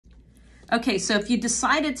Okay, so if you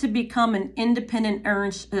decided to become an independent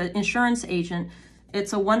insurance agent,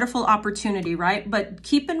 it's a wonderful opportunity, right? But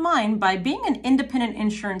keep in mind, by being an independent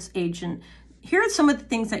insurance agent, here are some of the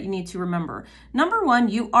things that you need to remember. Number one,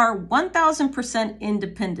 you are 1000%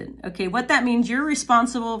 independent. Okay, what that means, you're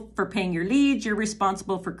responsible for paying your leads, you're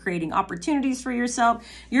responsible for creating opportunities for yourself,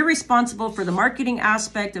 you're responsible for the marketing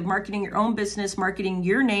aspect of marketing your own business, marketing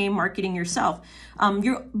your name, marketing yourself.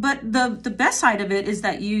 But the best side of it is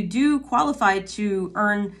that you do qualify to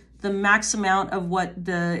earn the max amount of what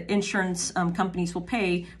the insurance companies will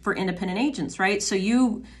pay for independent agents, right? So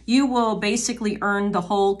you will basically earn the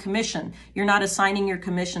whole commission. You're not assigning your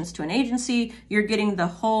commissions to an agency, you're getting the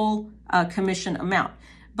whole commission amount.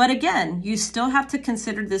 But again, you still have to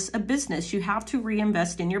consider this a business. You have to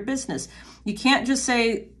reinvest in your business. You can't just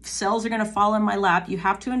say sales are going to fall in my lap. You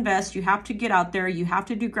have to invest. You have to get out there. You have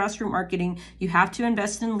to do grassroots marketing. You have to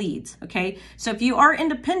invest in leads. Okay. So if you are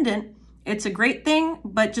independent, it's a great thing,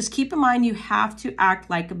 but just keep in mind you have to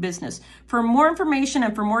act like a business. For more information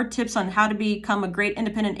and for more tips on how to become a great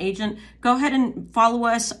independent agent, go ahead and follow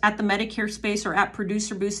us at the Medicare Space or at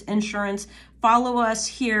Producer Boost Insurance. Follow us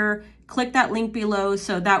here. Click that link below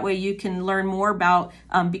so that way you can learn more about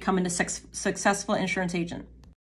becoming a successful insurance agent.